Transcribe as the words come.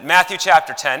Matthew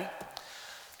chapter 10.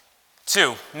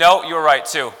 2. No, you were right,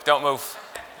 2. Don't move.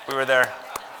 We were there.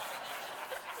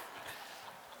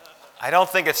 I don't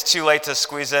think it's too late to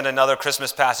squeeze in another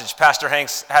Christmas passage. Pastor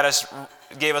Hanks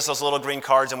gave us those little green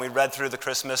cards, and we read through the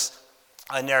Christmas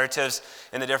narratives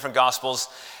in the different Gospels.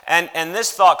 And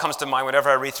this thought comes to mind whenever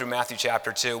I read through Matthew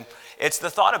chapter 2. It's the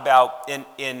thought about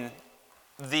in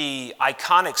the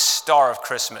iconic star of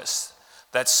Christmas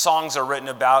that songs are written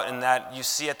about and that you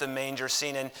see at the manger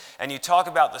scene, and you talk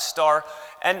about the star.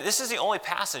 And this is the only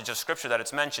passage of Scripture that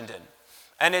it's mentioned in.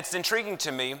 And it's intriguing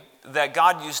to me that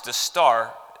God used a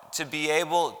star to be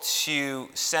able to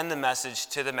send the message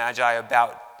to the Magi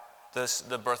about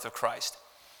the birth of Christ.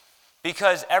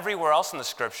 Because everywhere else in the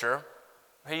Scripture,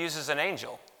 he uses an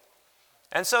angel.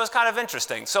 And so it's kind of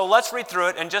interesting. So let's read through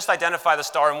it and just identify the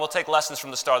star, and we'll take lessons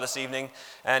from the star this evening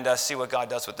and see what God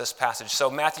does with this passage. So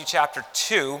Matthew chapter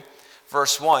 2,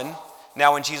 verse 1.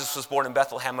 Now when Jesus was born in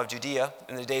Bethlehem of Judea,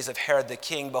 in the days of Herod the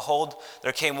king, behold,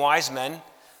 there came wise men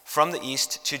from the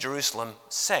east to Jerusalem,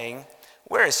 saying,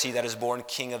 Where is he that is born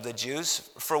King of the Jews?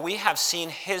 For we have seen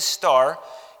his star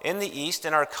in the east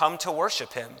and are come to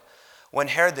worship him. When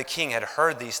Herod the king had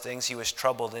heard these things, he was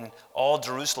troubled, and all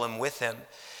Jerusalem with him.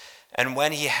 And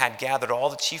when he had gathered all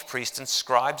the chief priests and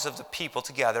scribes of the people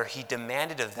together, he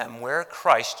demanded of them where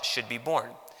Christ should be born.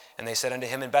 And they said unto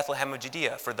him, In Bethlehem of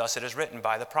Judea, for thus it is written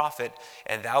by the prophet,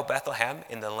 And thou, Bethlehem,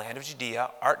 in the land of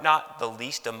Judea, art not the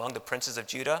least among the princes of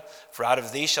Judah, for out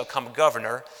of thee shall come a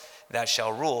governor that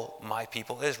shall rule my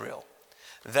people Israel.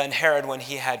 Then Herod, when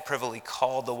he had privily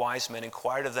called the wise men,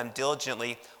 inquired of them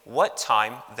diligently what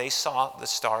time they saw the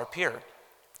star appear.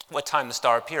 What time the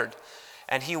star appeared.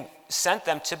 And he sent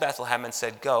them to Bethlehem and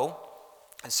said, Go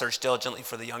and search diligently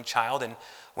for the young child, and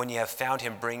when ye have found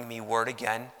him, bring me word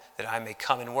again, that I may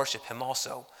come and worship him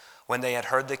also. When they had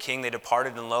heard the king, they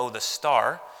departed, and lo, the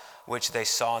star, which they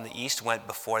saw in the east, went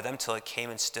before them till it came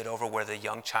and stood over where the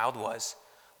young child was.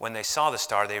 When they saw the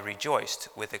star, they rejoiced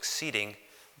with exceeding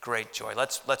great joy.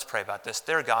 Let's pray about this.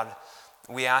 Dear God,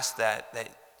 we ask that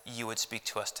you would speak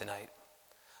to us tonight.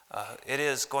 It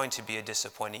is going to be a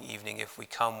disappointing evening if we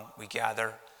come, we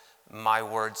gather, my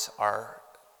words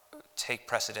take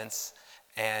precedence,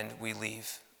 and we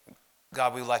leave.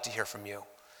 God, we would like to hear from you.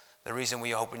 The reason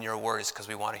we open your word is because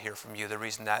we want to hear from you. The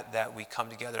reason that we come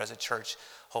together as a church,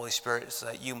 Holy Spirit, is so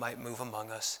that you might move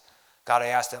among us. God, I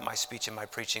ask that my speech and my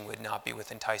preaching would not be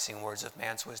with enticing words of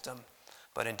man's wisdom,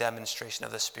 but in demonstration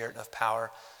of the Spirit and of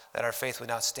power, that our faith would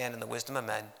not stand in the wisdom of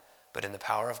men, but in the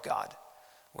power of God.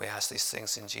 We ask these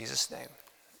things in Jesus' name.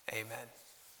 Amen.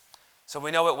 So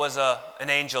we know it was an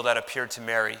angel that appeared to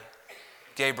Mary,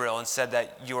 Gabriel, and said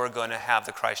that you are going to have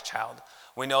the Christ child.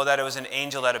 We know that it was an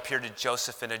angel that appeared to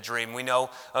Joseph in a dream. We know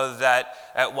that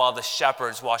while the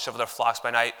shepherds watched over their flocks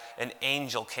by night, an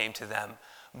angel came to them.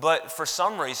 But for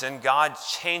some reason, God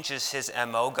changes his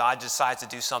MO. God decides to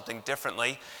do something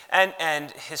differently.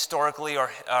 And historically or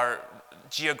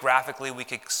geographically, we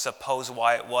could suppose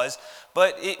why it was.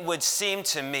 But it would seem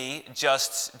to me,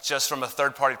 just from a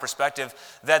third-party perspective,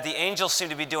 that the angels seem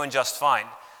to be doing just fine.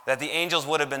 That the angels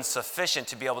would have been sufficient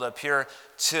to be able to appear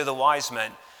to the wise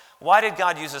men. Why did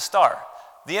God use a star?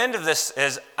 The end of this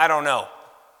is, I don't know.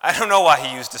 I don't know why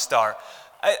he used a star.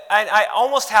 I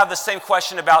almost have the same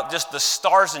question about just the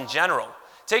stars in general.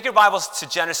 Take your Bibles to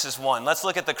Genesis 1. Let's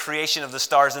look at the creation of the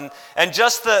stars and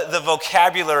just the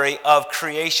vocabulary of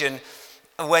creation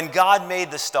when God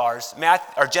made the stars.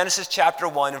 Genesis chapter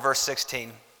 1 and verse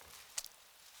 16.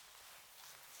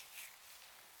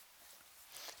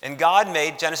 And God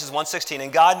made, Genesis 1:16,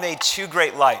 and God made two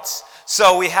great lights.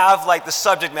 So we have like the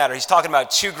subject matter. He's talking about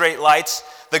two great lights.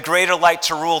 The greater light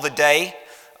to rule the day,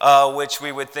 which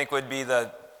we would think would be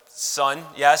the sun,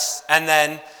 yes. And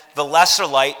then the lesser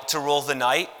light to rule the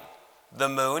night, the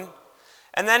moon.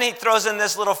 And then he throws in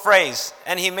this little phrase,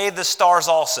 and he made the stars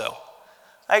also.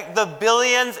 Like the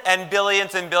billions and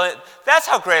billions and billions. That's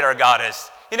how great our God is.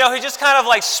 You know, he just kind of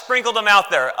like sprinkled them out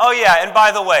there. Oh yeah, and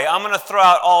by the way, I'm going to throw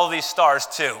out all of these stars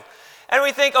too. And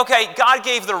we think, okay, God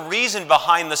gave the reason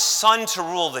behind the sun to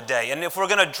rule the day. And if we're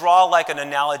going to draw like an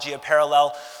analogy, a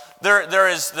parallel, there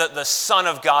is the Son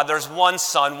of God. There's one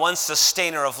Son, one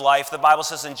sustainer of life. The Bible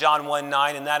says in John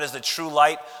 1:9, and that is the true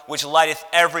light, which lighteth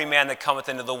every man that cometh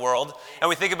into the world. And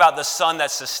we think about the sun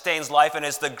that sustains life and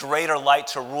is the greater light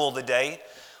to rule the day.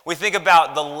 We think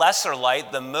about the lesser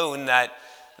light, the moon, that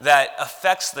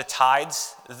affects the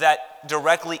tides, that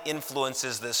directly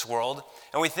influences this world.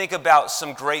 And we think about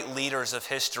some great leaders of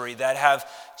history that have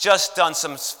just done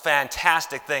some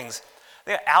fantastic things.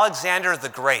 Alexander the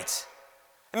Great.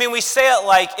 I mean, we say it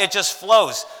like it just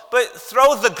flows, but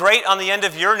throw the great on the end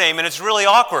of your name and it's really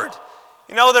awkward.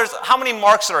 There's how many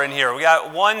Marks are in here? We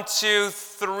got 1, 2,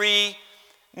 3.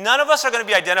 None of us are going to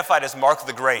be identified as Mark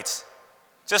the Great.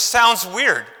 Just sounds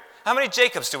weird. How many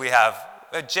Jacobs do we have?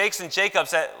 Jakes and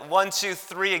Jacobs at 1, 2,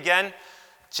 3 again.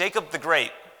 Jacob the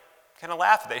Great. Kind of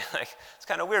laugh. It's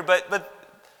kind of weird. But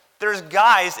there's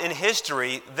guys in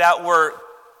history that were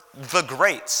the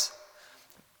greats.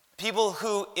 People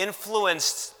who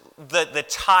influenced the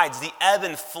tides, the ebb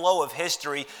and flow of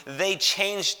history. They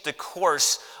changed the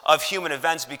course of human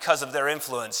events because of their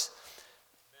influence.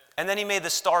 And then he made the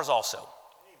stars also.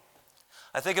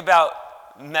 I think about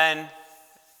men,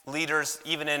 leaders,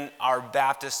 even in our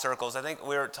Baptist circles. I think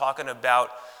we were talking about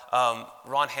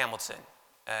Ron Hamilton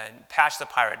and Patch the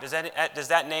Pirate. Does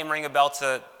that name ring a bell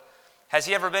has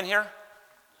he ever been here?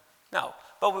 No.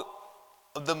 But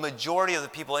the majority of the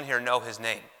people in here know his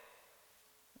name,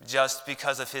 just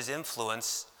because of his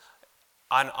influence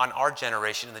on our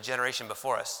generation and the generation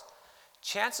before us.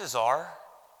 Chances are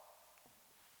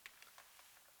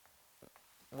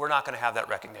we're not going to have that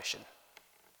recognition.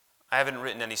 I haven't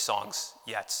written any songs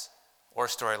yet or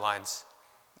storylines,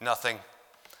 nothing.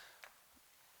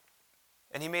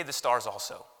 And he made the stars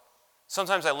also.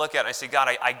 Sometimes I look at it and I say,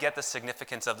 God, I get the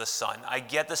significance of the sun. I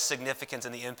get the significance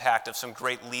and the impact of some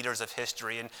great leaders of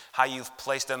history and how you've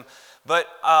placed them. But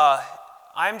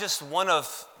I'm just one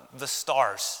of the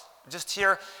stars, just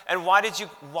here. And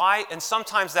why? And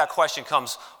sometimes that question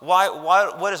comes,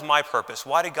 what is my purpose?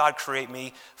 Why did God create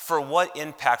me? For what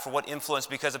impact, for what influence?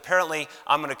 Because apparently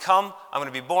I'm going to come, I'm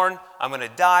going to be born, I'm going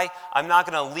to die. I'm not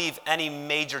going to leave any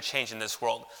major change in this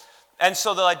world. And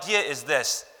so the idea is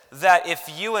this, that if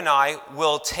you and I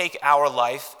will take our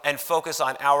life and focus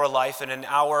on our life and in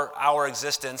our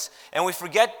existence, and we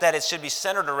forget that it should be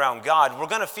centered around God, we're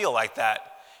going to feel like that.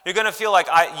 You're going to feel like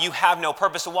you have no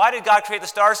purpose. So why did God create the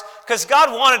stars? Because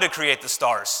God wanted to create the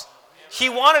stars. He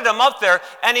wanted them up there,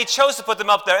 and he chose to put them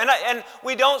up there. And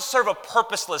we don't serve a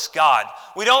purposeless God.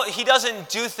 He doesn't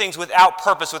do things without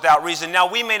purpose, without reason. Now,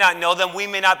 we may not know them. We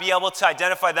may not be able to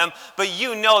identify them. But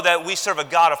you know that we serve a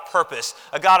God of purpose,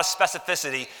 a God of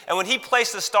specificity. And when he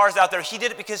placed the stars out there, he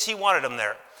did it because he wanted them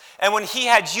there. And when he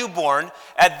had you born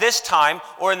at this time,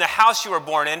 or in the house you were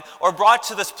born in, or brought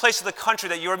to this place of the country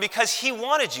that you were, because he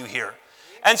wanted you here.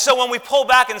 And so when we pull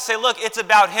back and say, look, it's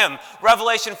about him.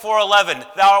 Revelation 4:11,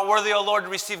 thou art worthy, O Lord, to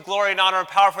receive glory and honor and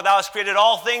power, for thou hast created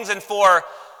all things, and for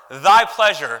thy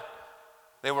pleasure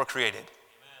they were created.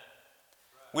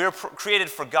 We were created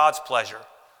for God's pleasure.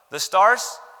 The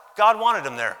stars, God wanted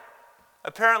them there.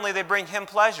 Apparently they bring him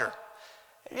pleasure.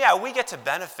 Yeah, we get to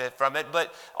benefit from it,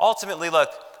 but ultimately,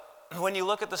 look, when you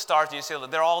look at the stars and you say,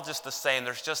 look, they're all just the same.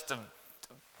 There's just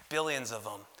billions of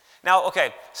them. Now,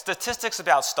 okay, statistics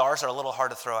about stars are a little hard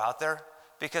to throw out there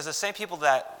because the same people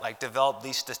that develop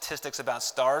these statistics about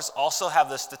stars also have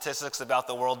the statistics about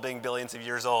the world being billions of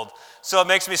years old. So it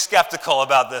makes me skeptical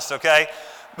about this, okay?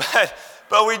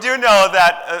 But we do know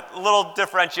that a little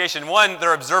differentiation. One,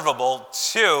 they're observable.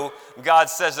 Two, God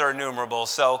says they're innumerable.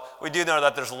 So we do know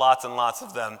that there's lots and lots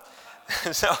of them.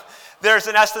 So there's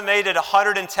an estimated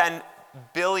 110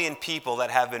 billion people that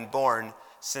have been born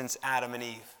since Adam and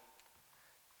Eve.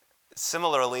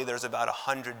 Similarly, there's about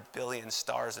 100 billion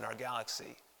stars in our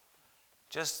galaxy.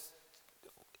 Just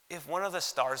if one of the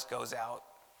stars goes out,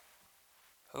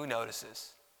 who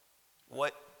notices?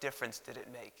 What difference did it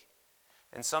make?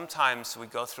 And sometimes we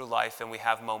go through life and we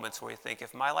have moments where we think,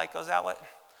 if my light goes out,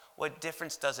 what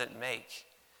difference does it make?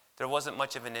 There wasn't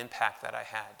much of an impact that I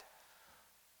had.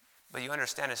 But you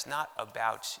understand, it's not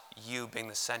about you being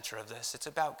the center of this. It's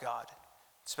about God.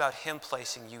 It's about him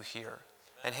placing you here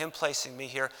and him placing me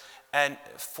here. And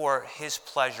for his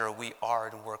pleasure, we are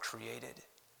and were created.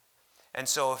 And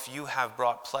so if you have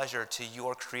brought pleasure to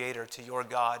your Creator, to your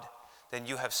God, then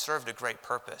you have served a great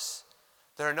purpose.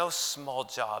 There are no small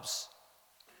jobs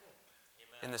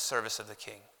in the service of the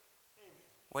King.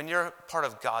 When you're part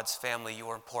of God's family, you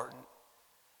are important.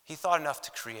 He thought enough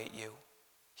to create you.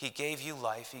 He gave you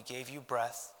life. He gave you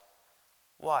breath.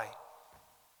 Why?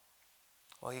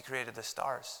 Well, he created the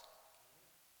stars.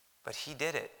 But he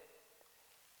did it.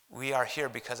 We are here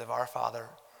because of our Father.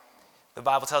 The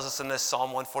Bible tells us in this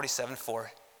Psalm 147:4,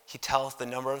 he telleth the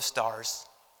number of stars.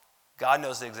 God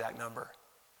knows the exact number.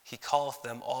 He calleth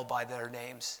them all by their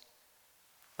names.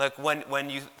 Like when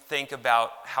you think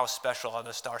about how special are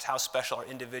the stars, how special are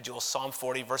individuals, Psalm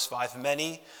 40, verse 5,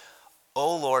 many,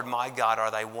 O Lord my God,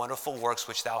 are thy wonderful works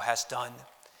which thou hast done.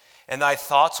 And thy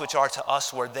thoughts which are to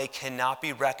us where they cannot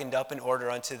be reckoned up in order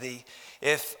unto thee.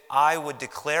 If I would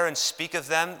declare and speak of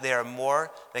them, they are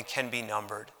more than can be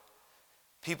numbered.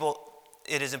 People,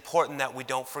 it is important that we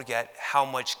don't forget how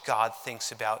much God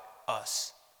thinks about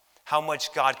us, how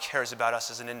much God cares about us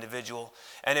as an individual.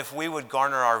 And if we would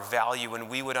garner our value and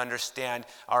we would understand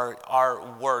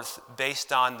our worth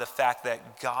based on the fact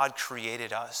that God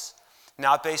created us,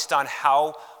 not based on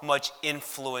how much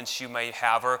influence you may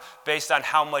have or based on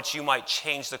how much you might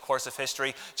change the course of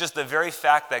history, just the very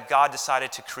fact that God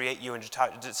decided to create you and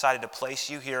decided to place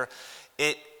you here,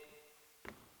 it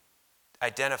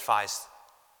identifies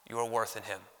your worth in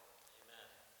him.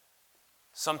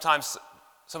 Sometimes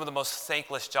some of the most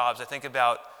thankless jobs, I think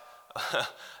about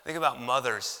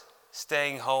mothers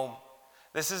staying home.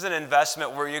 This is an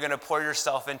investment where you're going to pour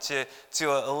yourself into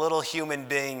a little human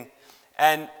being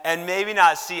and maybe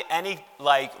not see any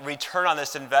return on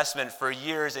this investment for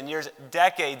years and years,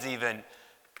 decades even.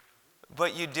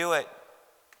 But you do it.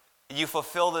 You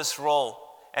fulfill this role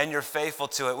and you're faithful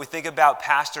to it. We think about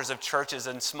pastors of churches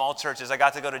and small churches. I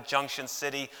got to go to Junction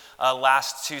City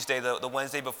last Tuesday, the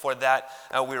Wednesday before that.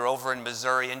 We were over in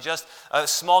Missouri. And just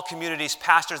small communities,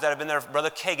 pastors that have been there, Brother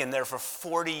Kagan there for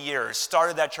 40 years,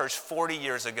 started that church 40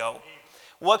 years ago.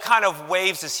 What kind of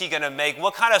waves is he going to make?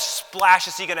 What kind of splash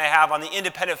is he going to have on the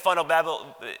independent funnel?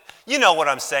 You know what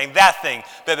I'm saying, that thing.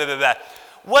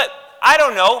 What? I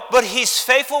don't know, but he's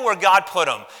faithful where God put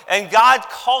him. And God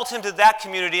called him to that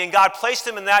community, and God placed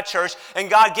him in that church, and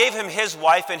God gave him his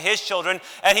wife and his children,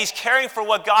 and he's caring for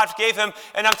what God gave him.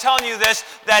 And I'm telling you this,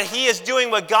 that he is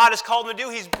doing what God has called him to do.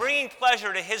 He's bringing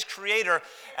pleasure to his creator.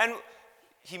 And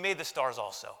he made the stars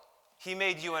also. He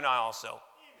made you and I also.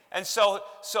 And so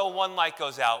one light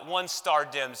goes out, one star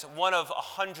dims, one of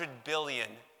 100 billion.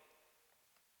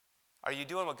 Are you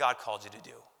doing what God called you to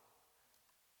do?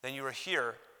 Then you are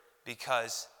here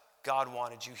because God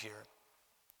wanted you here.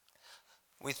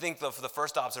 We think the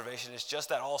first observation is just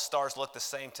that all stars look the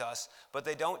same to us, but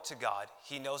they don't to God.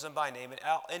 He knows them by name. And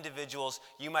individuals,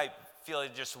 you might feel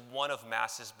like just one of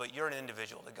masses, but you're an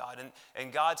individual to God.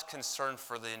 And God's concern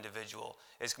for the individual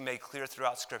is made clear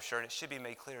throughout Scripture, and it should be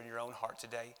made clear in your own heart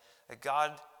today, that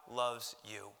God loves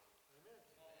you.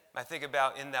 I think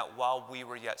about in that while we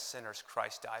were yet sinners,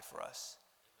 Christ died for us.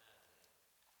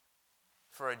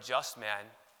 For a just man.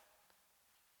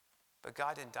 But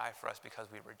God didn't die for us because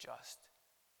we were just.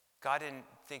 God didn't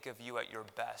think of you at your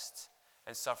best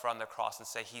and suffer on the cross and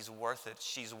say, he's worth it,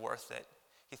 she's worth it.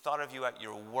 He thought of you at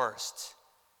your worst,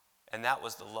 and that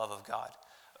was the love of God.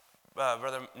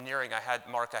 Brother Nearing, I had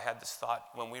this thought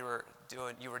when you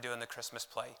were doing the Christmas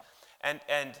play. And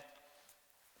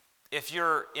if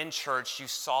you're in church, you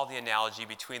saw the analogy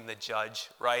between the judge,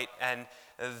 right? And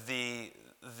the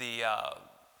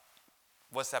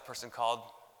what's that person called?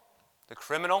 The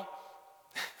criminal?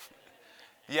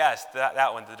 Yes,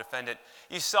 that one, the defendant.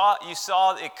 You saw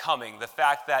it coming, the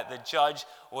fact that the judge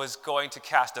was going to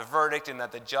cast a verdict and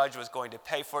that the judge was going to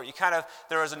pay for it.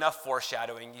 There was enough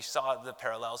foreshadowing. You saw the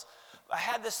parallels. I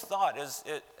had this thought,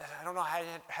 I don't know how I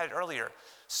had it earlier.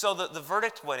 So the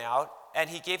verdict went out and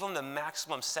he gave him the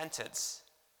maximum sentence.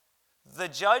 The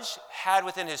judge had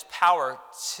within his power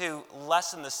to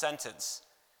lessen the sentence.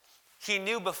 He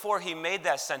knew before he made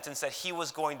that sentence that he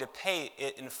was going to pay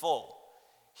it in full.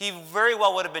 He very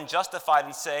well would have been justified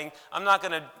in saying, I'm not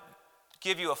going to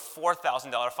give you a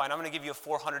 $4,000 fine, I'm going to give you a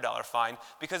 $400 fine,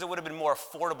 because it would have been more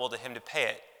affordable to him to pay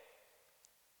it.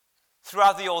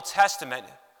 Throughout the Old Testament,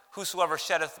 whosoever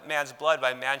sheddeth man's blood,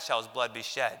 by man shall his blood be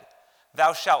shed.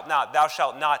 Thou shalt not, thou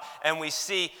shalt not. And we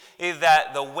see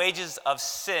that the wages of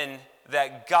sin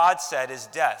that God said is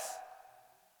death,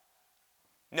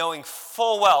 knowing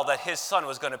full well that his son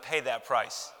was going to pay that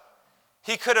price.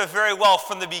 He could have very well,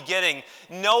 from the beginning,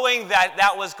 knowing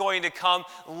that was going to come,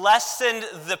 lessened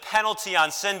the penalty on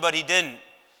sin, but he didn't.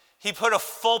 He put a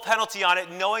full penalty on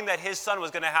it, knowing that his son was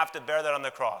going to have to bear that on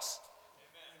the cross.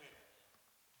 Amen.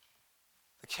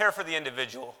 The care for the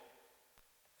individual,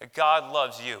 that God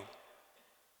loves you.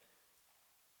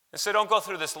 And so don't go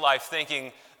through this life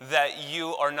thinking that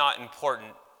you are not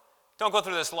important. Don't go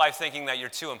through this life thinking that you're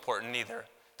too important either.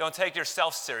 Don't take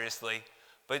yourself seriously.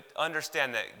 But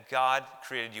understand that God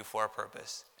created you for a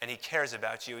purpose, and he cares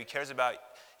about you. He cares about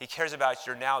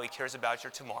your now. He cares about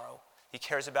your tomorrow. He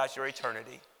cares about your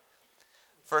eternity.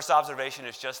 First observation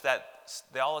is just that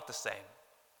they all look the same.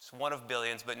 It's one of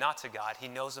billions, but not to God. He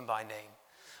knows them by name.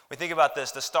 We think about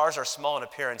this. The stars are small in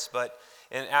appearance, but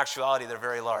in actuality, they're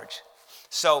very large.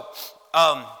 So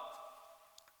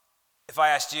if I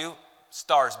asked you,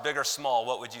 stars, big or small,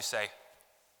 what would you say?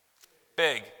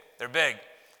 Big. They're big.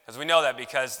 Because we know that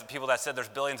because the people that said there's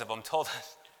billions of them told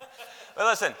us. But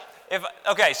listen,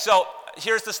 so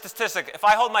here's the statistic. If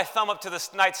I hold my thumb up to the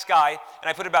night sky and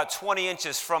I put it about 20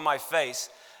 inches from my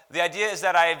face, the idea is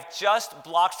that I've just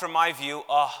blocked from my view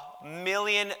 1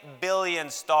 million billion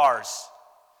stars.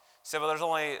 say, well, there's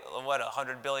only,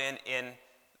 100 billion in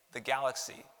the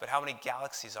galaxy. But how many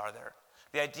galaxies are there?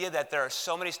 The idea that there are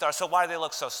so many stars, so why do they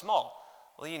look so small?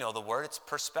 Well, you know the word, it's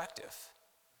perspective.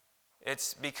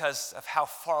 It's because of how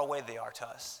far away they are to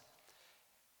us.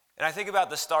 And I think about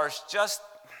the stars,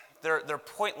 they're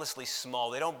pointlessly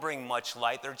small. They don't bring much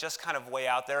light. They're just kind of way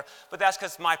out there. But that's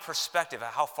because my perspective of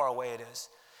how far away it is.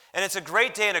 And it's a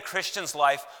great day in a Christian's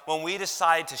life when we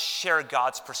decide to share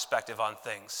God's perspective on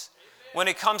things. When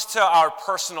it comes to our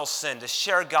personal sin, to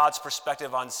share God's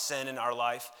perspective on sin in our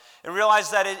life and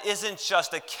realize that it isn't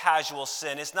just a casual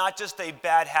sin. It's not just a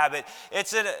bad habit.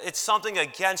 It's something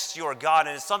against your God,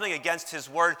 and it's something against His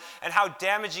Word, and how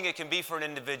damaging it can be for an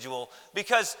individual,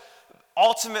 because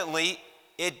ultimately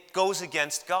it goes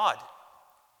against God.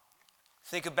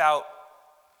 Think about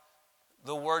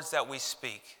the words that we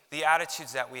speak, the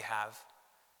attitudes that we have.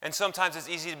 And sometimes it's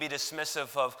easy to be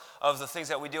dismissive of the things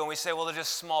that we do, and we say, well, they're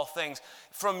just small things.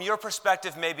 From your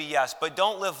perspective, maybe yes, but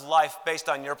don't live life based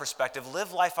on your perspective.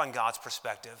 Live life on God's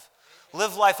perspective.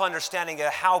 Live life understanding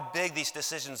how big these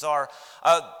decisions are.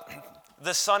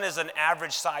 The sun is an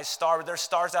average-sized star, but there's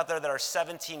stars out there that are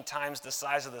 17 times the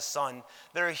size of the sun.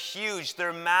 They're huge,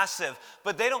 they're massive,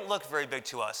 but they don't look very big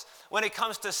to us. When it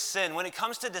comes to sin, when it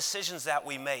comes to decisions that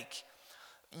we make,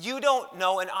 you don't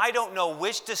know, and I don't know,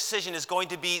 which decision is going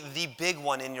to be the big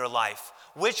one in your life.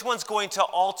 Which one's going to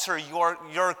alter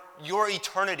your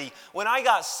eternity. When I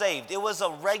got saved, it was a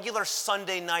regular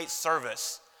Sunday night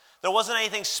service. There wasn't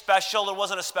anything special. There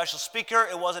wasn't a special speaker.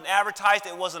 It wasn't advertised.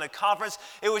 It wasn't a conference.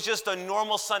 It was just a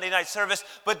normal Sunday night service.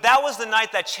 But that was the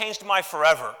night that changed my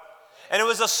forever. And it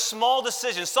was a small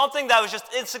decision, something that was just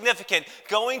insignificant,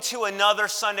 going to another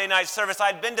Sunday night service.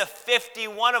 I'd been to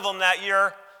 51 of them that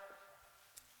year.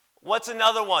 What's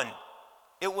another one?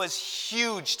 It was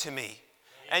huge to me.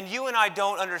 And you and I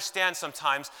don't understand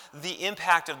sometimes the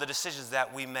impact of the decisions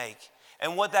that we make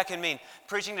and what that can mean.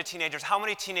 Preaching to teenagers, how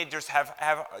many teenagers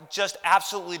have just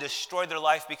absolutely destroyed their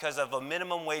life because of a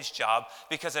minimum wage job,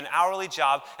 because an hourly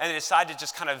job, and they decide to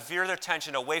just kind of veer their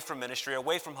attention away from ministry,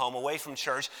 away from home, away from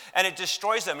church, and it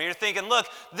destroys them. And you're thinking, look,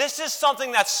 this is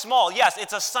something that's small. Yes,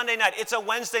 it's a Sunday night, it's a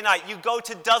Wednesday night. You go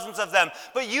to dozens of them,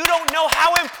 but you don't know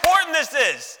how important this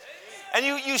is. And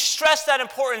you stress that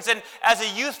importance. And as a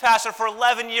youth pastor for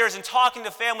 11 years and talking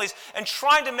to families and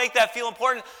trying to make that feel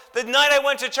important, the night I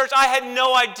went to church, I had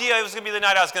no idea it was going to be the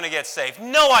night I was going to get saved.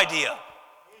 No idea.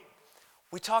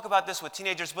 We talk about this with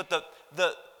teenagers, but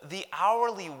the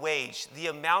hourly wage, the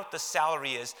amount the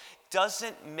salary is,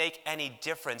 doesn't make any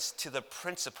difference to the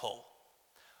principle.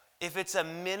 If it's a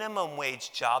minimum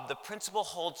wage job, the principle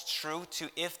holds true to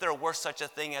if there were such a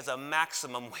thing as a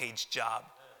maximum wage job.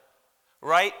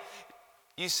 Right?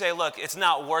 You say, look, it's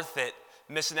not worth it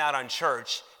missing out on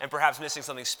church and perhaps missing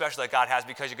something special that God has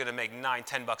because you're going to make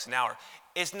 $10 an hour.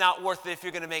 It's not worth it if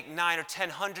you're going to make $900 or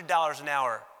 $1,000 an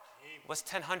hour. What's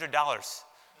 $1,000?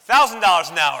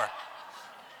 $1,000 an hour.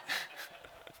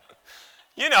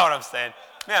 You know what I'm saying.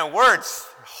 Man, words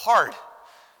are hard.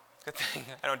 Good thing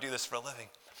I don't do this for a living.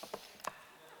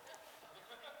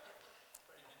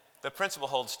 The principle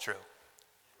holds true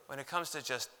when it comes to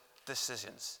just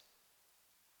decisions.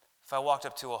 If I walked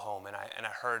up to a home and I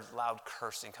heard loud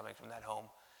cursing coming from that home,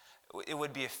 it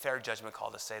would be a fair judgment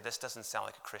call to say, this doesn't sound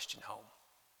like a Christian home.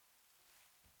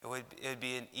 It would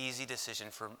be an easy decision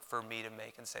for me to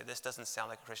make and say, this doesn't sound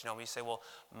like a Christian home. You say, well,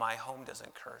 my home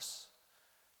doesn't curse.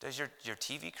 Does your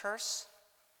TV curse?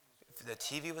 If the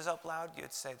TV was up loud,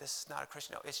 you'd say, this is not a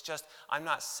Christian home. It's just, I'm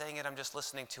not saying it, I'm just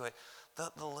listening to it.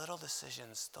 The little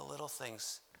decisions, the little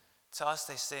things, to us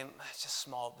they seem just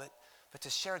small, but to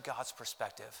share God's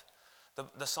perspective.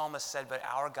 The psalmist said, but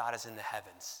our God is in the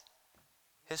heavens.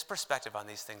 His perspective on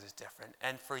these things is different.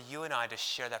 And for you and I to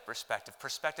share that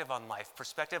perspective on life,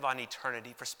 perspective on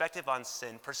eternity, perspective on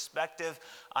sin, perspective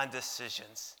on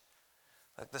decisions.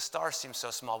 Like the stars seem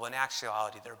so small, but in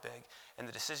actuality they're big. And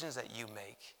the decisions that you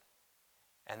make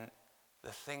and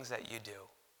the things that you do,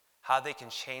 how they can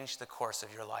change the course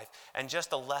of your life. And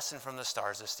just a lesson from the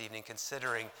stars this evening,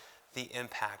 considering the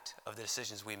impact of the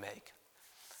decisions we make.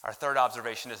 Our third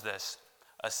observation is this: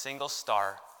 a single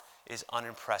star is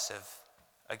unimpressive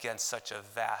against such a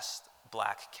vast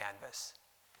black canvas.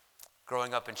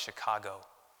 Growing up in Chicago,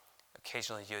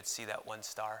 occasionally you would see that one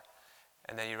star,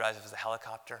 and then you realize it was a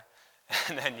helicopter,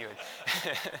 and then you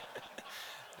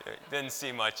didn't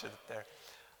see much of it there.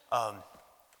 I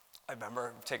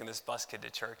remember taking this bus kid to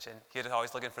church, and he was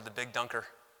always looking for the big dunker.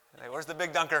 Like, where's the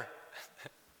big dunker?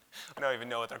 I don't even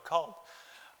know what they're called.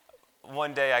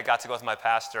 One day I got to go with my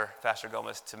pastor, Pastor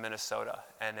Gomez, to Minnesota,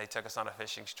 and they took us on a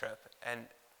fishing trip. And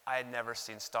I had never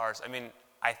seen stars. I mean,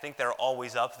 I think they're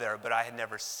always up there, but I had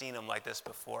never seen them like this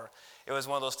before. It was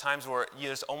one of those times where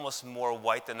there's almost more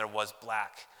white than there was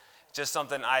black. Just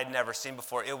something I had never seen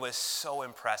before. It was so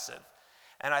impressive.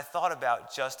 And I thought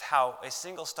about just how a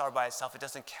single star by itself, it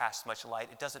doesn't cast much light.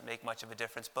 It doesn't make much of a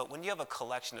difference. But when you have a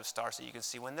collection of stars that you can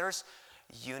see, when there's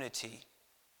unity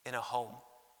in a home,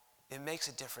 it makes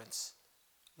a difference.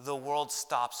 The world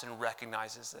stops and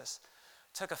recognizes this.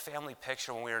 I took a family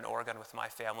picture when we were in Oregon with my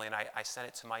family, and I sent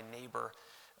it to my neighbor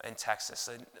in Texas.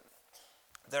 And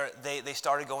they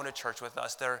started going to church with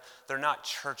us. They're not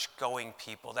church-going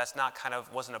people. That's not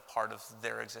wasn't a part of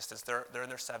their existence. They're in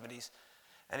their 70s.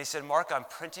 And he said, Mark, I'm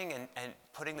printing and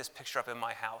putting this picture up in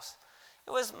my house.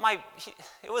 It was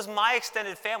my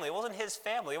extended family. It wasn't his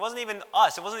family. It wasn't even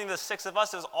us. It wasn't even the 6 of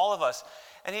us. It was all of us.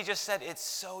 And he just said, it's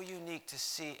so unique to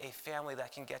see a family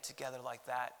that can get together like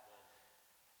that.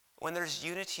 When there's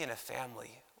unity in a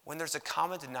family, when there's a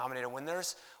common denominator, when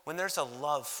there's a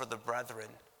love for the brethren,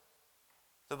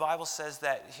 the Bible says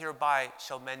that hereby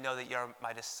shall men know that you are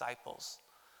my disciples.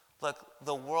 Look,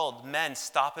 the world, men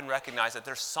stop and recognize that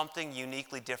there's something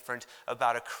uniquely different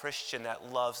about a Christian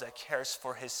that loves, that cares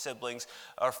for his siblings,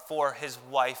 or for his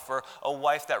wife, or a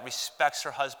wife that respects her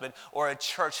husband, or a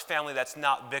church family that's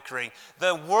not bickering.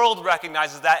 The world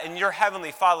recognizes that, and your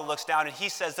heavenly Father looks down and he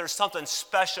says there's something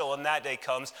special when that day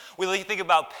comes. We think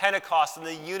about Pentecost and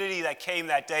the unity that came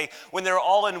that day when they're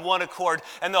all in one accord,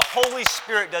 and the Holy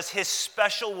Spirit does his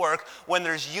special work when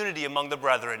there's unity among the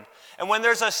brethren. And when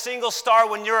there's a single star,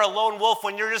 when you're a lone wolf,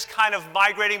 when you're just kind of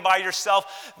migrating by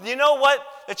yourself, you know what?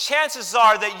 The chances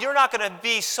are that you're not going to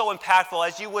be so impactful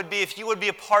as you would be if you would be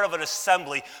a part of an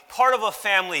assembly, part of a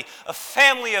family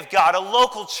of God, a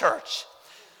local church.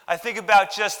 I think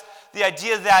about just the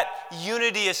idea that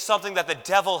unity is something that the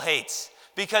devil hates,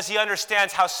 because he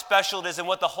understands how special it is and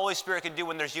what the Holy Spirit can do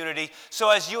when there's unity. So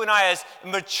as you and I, as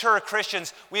mature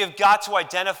Christians, we have got to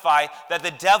identify that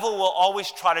the devil will always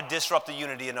try to disrupt the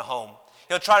unity in a home.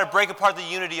 He'll try to break apart the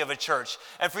unity of a church.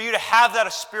 And for you to have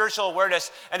that spiritual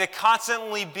awareness and to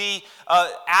constantly be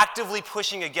actively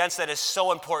pushing against that is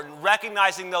so important.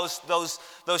 Recognizing those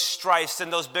strifes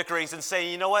and those bickerings and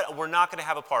saying, you know what, we're not going to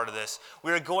have a part of this.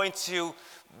 We're going to,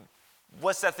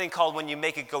 what's that thing called when you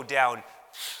make it go down?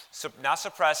 So, not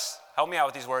suppress, help me out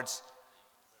with these words.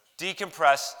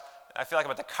 Decompress. I feel like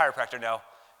I'm at the chiropractor now.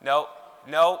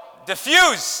 No,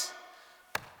 diffuse.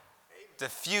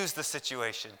 Diffuse the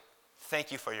situation.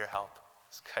 Thank you for your help.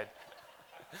 It's good.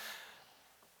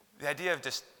 The idea of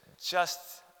just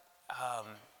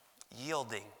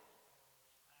yielding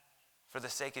for the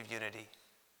sake of unity.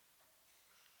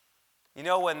 You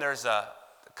know, when there's a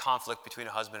conflict between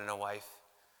a husband and a wife,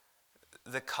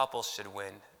 the couple should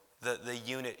win. The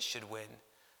unit should win.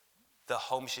 The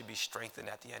home should be strengthened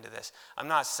at the end of this. I'm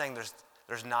not saying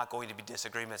there's not going to be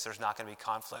disagreements, there's not going to be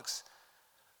conflicts.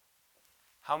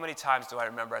 How many times do I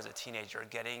remember as a teenager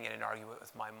getting in an argument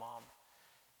with my mom?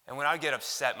 And when I would get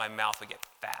upset, my mouth would get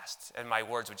fast and my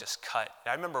words would just cut.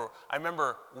 And I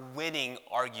remember winning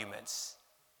arguments.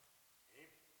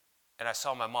 And I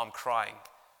saw my mom crying.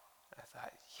 And I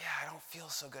thought, yeah, I don't feel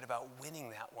so good about winning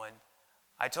that one.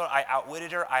 I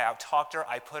outwitted her, I outtalked her,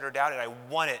 I put her down, and I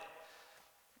won it.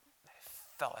 I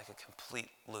felt like a complete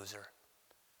loser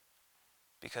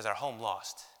because our home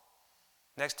lost.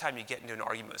 Next time you get into an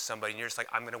argument with somebody and you're just like,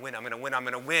 I'm going to win.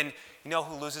 You know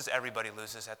who loses? Everybody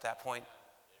loses at that point.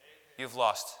 You've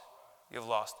lost.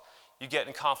 You get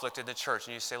in conflict in the church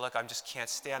and you say, look, I just can't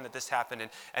stand that this happened,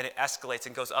 and it escalates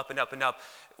and goes up and up and up.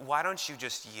 Why don't you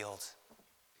just yield?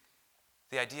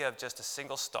 The idea of just a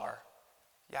single star.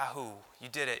 Yahoo, you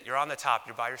did it. You're on the top.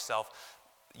 You're by yourself.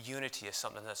 Unity is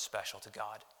something that's special to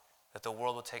God, that the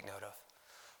world will take note of.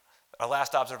 Our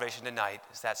last observation tonight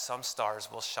is that some stars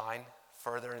will shine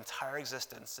for their entire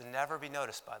existence and never be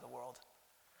noticed by the world.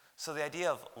 So the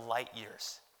idea of light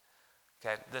years.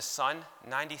 Okay, the sun,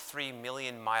 93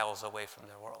 million miles away from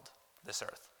the world, this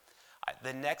earth.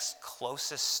 The next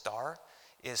closest star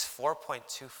is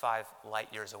 4.25 light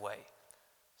years away.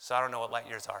 So I don't know what light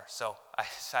years are. So I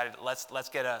decided let's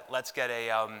get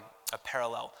a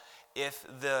parallel. If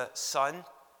the sun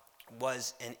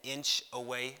was an inch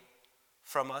away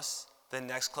from us, the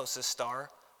next closest star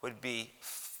would be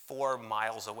 4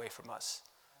 miles away from us.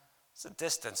 It's a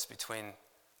distance between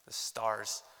the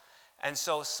stars. And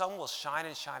so some will shine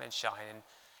and shine and shine,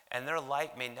 and their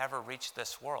light may never reach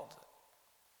this world.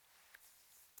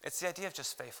 It's the idea of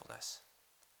just faithfulness.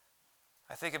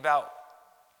 I think about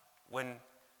when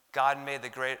God made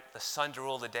the sun to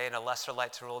rule the day and a lesser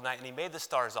light to rule the night, and he made the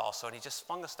stars also, and he just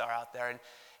flung a star out there,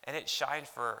 and it shined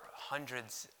for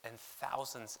hundreds and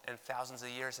thousands of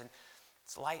years, and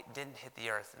its light didn't hit the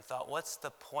earth, and thought, what's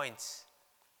the point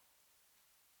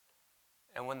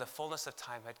And when the fullness of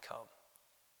time had come,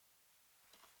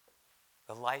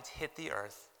 the light hit the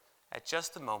earth at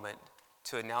just the moment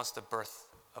to announce the birth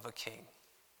of a king.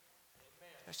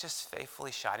 It was just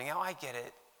faithfully shining. Now, I get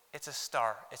it. It's a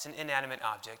star. It's an inanimate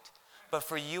object. But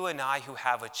for you and I who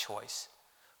have a choice,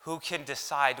 who can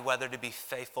decide whether to be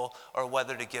faithful or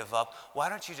whether to give up, why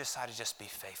don't you decide to just be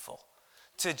faithful?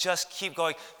 To just keep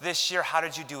going. This year, how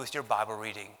did you do with your Bible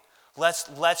reading?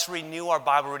 Let's renew our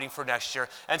Bible reading for next year.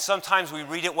 And sometimes we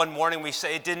read it one morning, we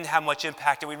say it didn't have much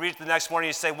impact. And we read it the next morning,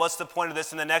 you say, what's the point of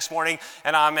this? And the next morning,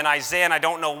 and I'm in Isaiah, and I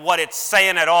don't know what it's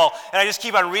saying at all. And I just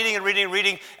keep on reading and reading and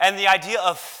reading. And the idea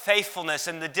of faithfulness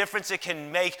and the difference it can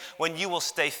make when you will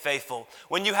stay faithful.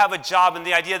 When you have a job and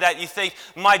the idea that you think,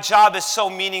 my job is so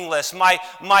meaningless. My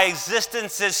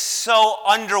existence is so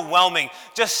underwhelming.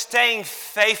 Just staying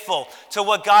faithful to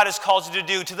what God has called you to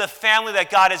do, to the family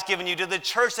that God has given you, to the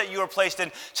church that you are placed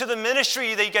in, to the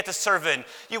ministry that you get to serve in.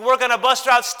 You work on a bus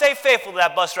route, stay faithful to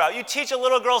that bus route. You teach a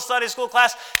little girl's Sunday school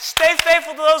class, stay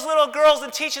faithful to those little girls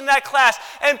and teach in that class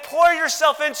and pour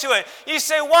yourself into it. You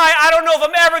say, why? I don't know if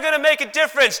I'm ever going to make a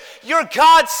difference. Your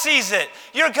God sees it.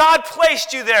 Your God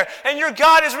placed you there, and your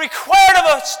God is required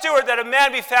of a steward that a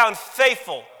man be found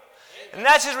faithful. And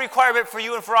that's his requirement for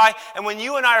you and for I. And when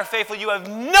you and I are faithful, you have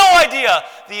no idea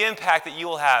the impact that you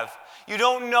will have. You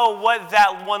don't know what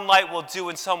that one light will do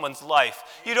in someone's life.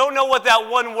 You don't know what that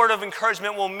one word of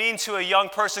encouragement will mean to a young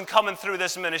person coming through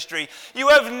this ministry. You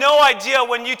have no idea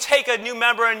when you take a new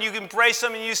member and you embrace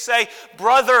them and you say,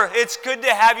 brother, it's good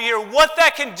to have you here, what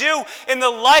that can do in the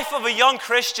life of a young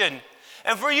Christian.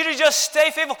 And for you to just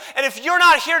stay faithful. And if you're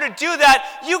not here to do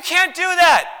that, you can't do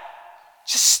that.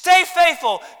 Just stay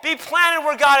faithful. Be planted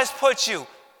where God has put you.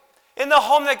 In the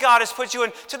home that God has put you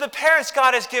in, to the parents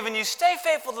God has given you, stay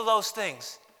faithful to those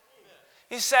things.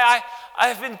 You say,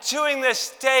 I've been doing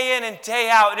this day in and day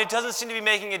out, and it doesn't seem to be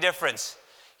making a difference.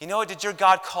 You know what? Did your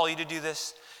God call you to do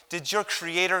this? Did your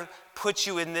Creator put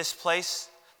you in this place?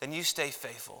 Then you stay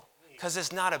faithful. Because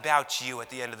it's not about you at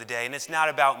the end of the day, and it's not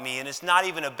about me, and it's not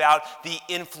even about the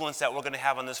influence that we're going to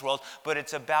have on this world, but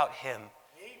it's about Him.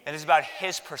 And it's about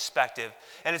His perspective,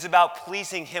 and it's about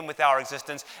pleasing Him with our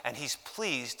existence, and He's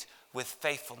pleased with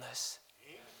faithfulness.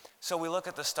 So we look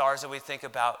at the stars and we think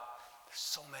about, there's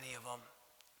so many of them.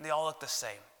 And they all look the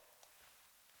same.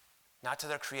 Not to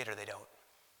their Creator, they don't.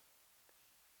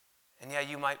 And yeah,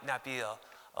 you might not be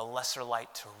a lesser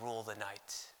light to rule the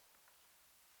night.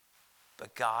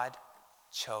 But God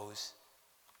chose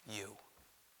you.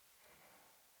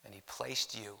 And He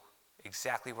placed you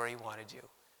exactly where He wanted you.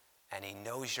 And He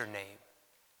knows your name.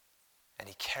 And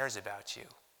He cares about you.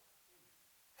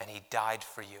 And He died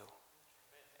for you.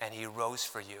 And He rose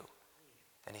for you.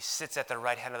 And He sits at the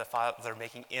right hand of the Father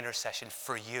making intercession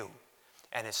for you.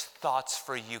 And His thoughts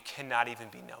for you cannot even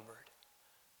be numbered.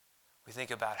 We think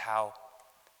about how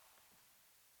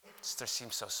they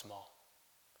seem so small.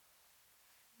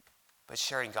 But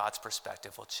sharing God's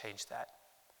perspective will change that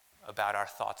about our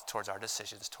thoughts towards our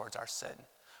decisions, towards our sin.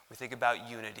 We think about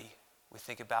unity. We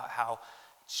think about how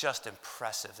just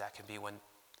impressive that can be when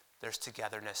there's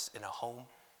togetherness in a home,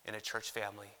 in a church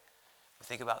family. We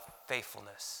think about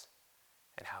faithfulness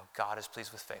and how God is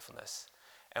pleased with faithfulness.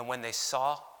 And when they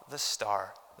saw the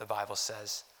star, the Bible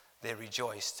says, they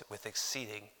rejoiced with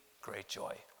exceeding great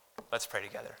joy. Let's pray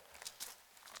together.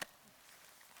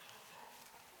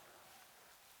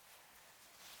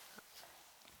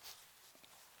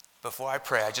 Before I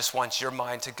pray, I just want your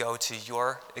mind to go to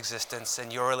your existence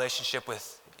and your relationship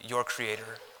with your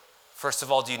Creator. First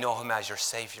of all, do you know Him as your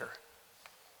Savior?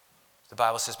 The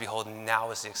Bible says, behold,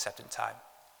 now is the accepted time.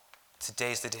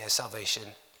 Today is the day of salvation.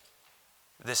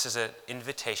 This is an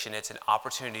invitation. It's an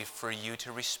opportunity for you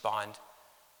to respond.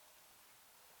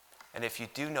 And if you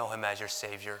do know Him as your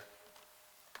Savior,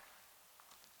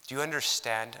 do you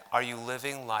understand? Are you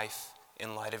living life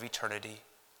in light of eternity?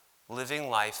 Living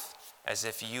life as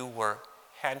if you were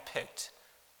handpicked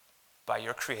by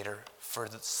your Creator for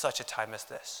such a time as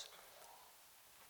this?